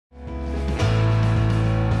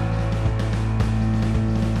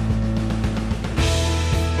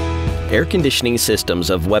Air conditioning systems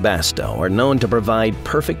of Webasto are known to provide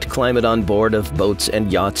perfect climate on board of boats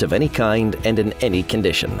and yachts of any kind and in any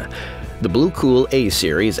condition. The BlueCool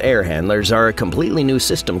A-Series air handlers are a completely new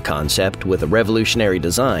system concept with a revolutionary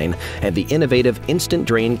design and the innovative Instant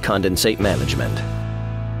Drain Condensate management.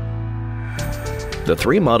 The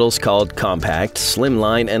three models called Compact,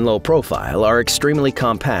 Slimline, and Low Profile are extremely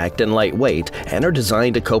compact and lightweight and are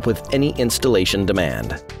designed to cope with any installation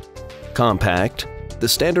demand. Compact, the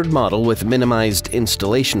standard model with minimized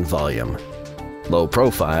installation volume. Low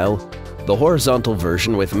Profile, the horizontal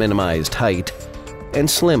version with minimized height. And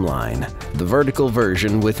Slimline, the vertical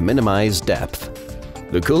version with minimized depth.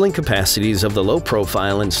 The cooling capacities of the Low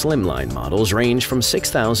Profile and Slimline models range from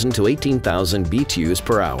 6,000 to 18,000 BTUs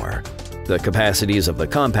per hour. The capacities of the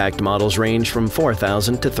compact models range from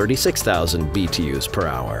 4,000 to 36,000 BTUs per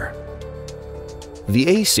hour. The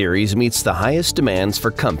A-Series meets the highest demands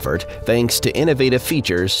for comfort thanks to innovative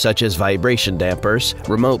features such as vibration dampers,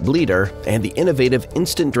 remote bleeder, and the innovative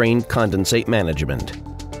Instant Drain Condensate management.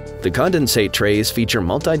 The condensate trays feature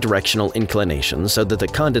multi-directional inclination so that the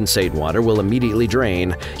condensate water will immediately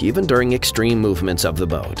drain, even during extreme movements of the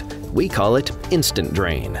boat. We call it Instant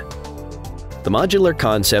Drain. The modular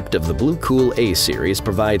concept of the BlueCool A-Series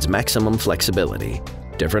provides maximum flexibility.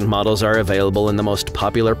 Different models are available in the most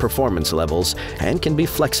popular performance levels and can be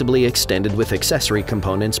flexibly extended with accessory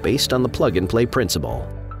components based on the plug-and-play principle,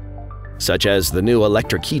 such as the new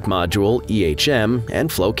electric heat module, EHM,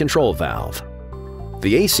 and flow control valve.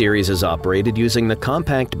 The A-Series is operated using the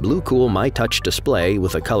compact BlueCool MyTouch display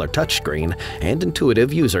with a color touchscreen and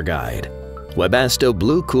intuitive user guide. Webasto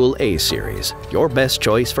BlueCool A-Series, your best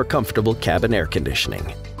choice for comfortable cabin air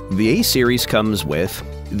conditioning. The A-Series comes with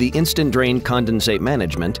the Instant Drain Condensate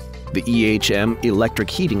management, the EHM electric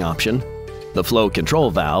heating option, the flow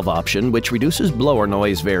control valve option which reduces blower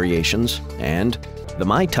noise variations, and the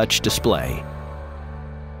MyTouch display.